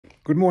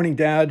Good morning,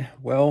 Dad.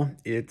 Well,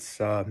 it's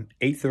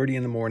 8:30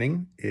 in the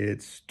morning.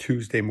 It's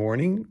Tuesday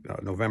morning,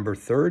 November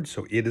 3rd,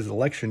 so it is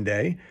election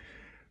day.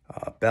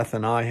 Beth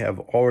and I have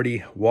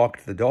already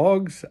walked the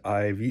dogs.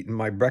 I've eaten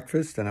my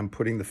breakfast, and I'm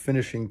putting the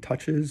finishing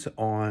touches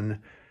on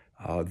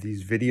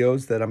these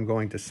videos that I'm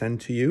going to send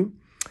to you.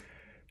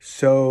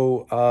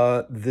 So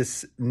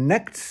this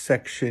next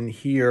section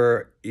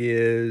here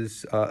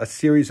is a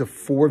series of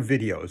 4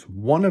 videos.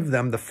 One of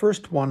them, the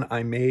first one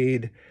I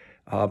made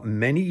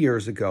many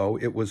years ago.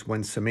 It was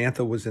when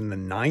Samantha was in the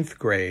 9th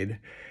grade,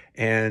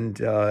 and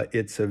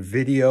it's a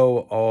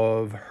video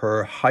of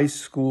her high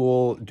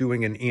school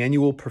doing an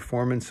annual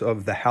performance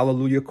of the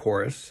Hallelujah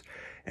Chorus.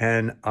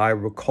 And I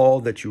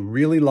recall that you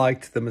really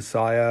liked the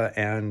Messiah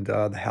and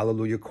the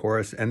Hallelujah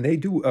Chorus, and they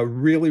do a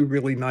really,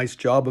 really nice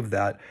job of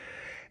that.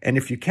 And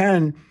if you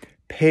can,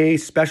 pay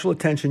special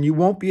attention. You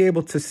won't be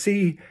able to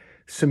see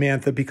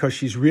Samantha because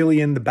she's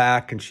really in the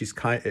back, and she's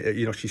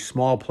she's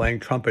small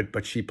playing trumpet,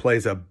 but she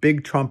plays a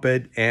big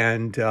trumpet.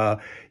 And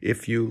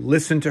if you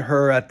listen to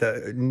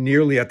her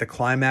nearly at the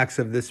climax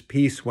of this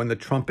piece, when the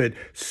trumpet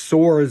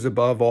soars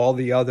above all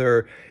the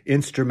other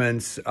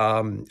instruments,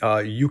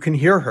 you can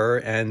hear her,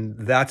 and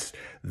that's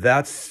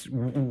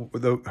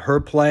her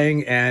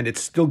playing, and it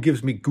still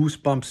gives me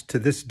goosebumps to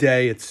this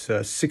day. It's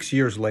 6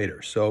 years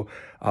later, so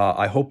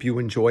I hope you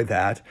enjoy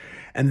that.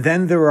 And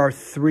then there are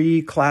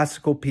 3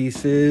 classical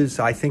pieces.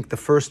 I think the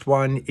first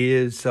one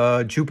is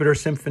Jupiter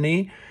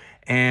Symphony,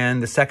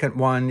 and the second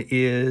one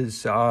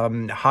is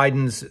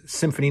Haydn's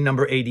Symphony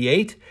Number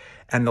 88,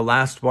 and the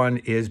last one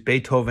is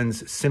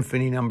Beethoven's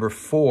Symphony Number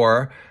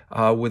 4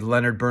 with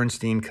Leonard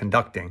Bernstein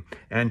conducting.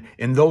 And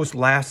in those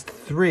last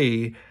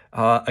 3,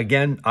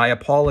 again, I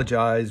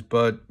apologize,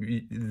 but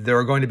there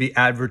are going to be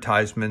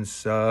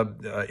advertisements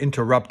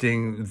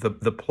interrupting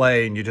the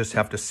play, and you just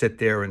have to sit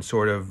there and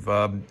sort of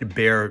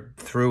bear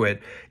through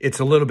it. It's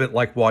a little bit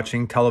like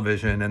watching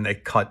television, and they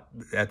cut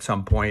at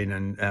some point,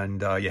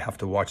 and you have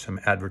to watch some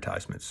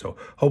advertisements. So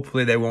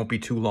hopefully they won't be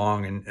too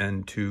long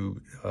and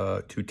too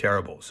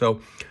terrible.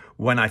 So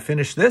when I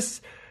finish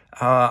this,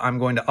 I'm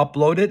going to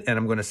upload it, and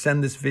I'm going to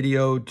send this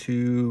video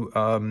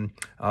to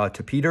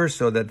Peter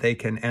so that they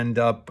can end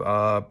up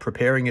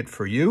preparing it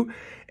for you.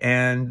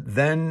 And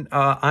then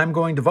I'm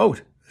going to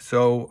vote.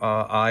 So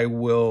I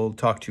will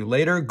talk to you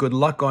later. Good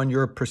luck on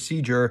your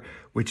procedure,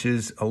 which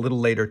is a little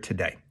later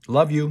today.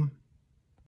 Love you.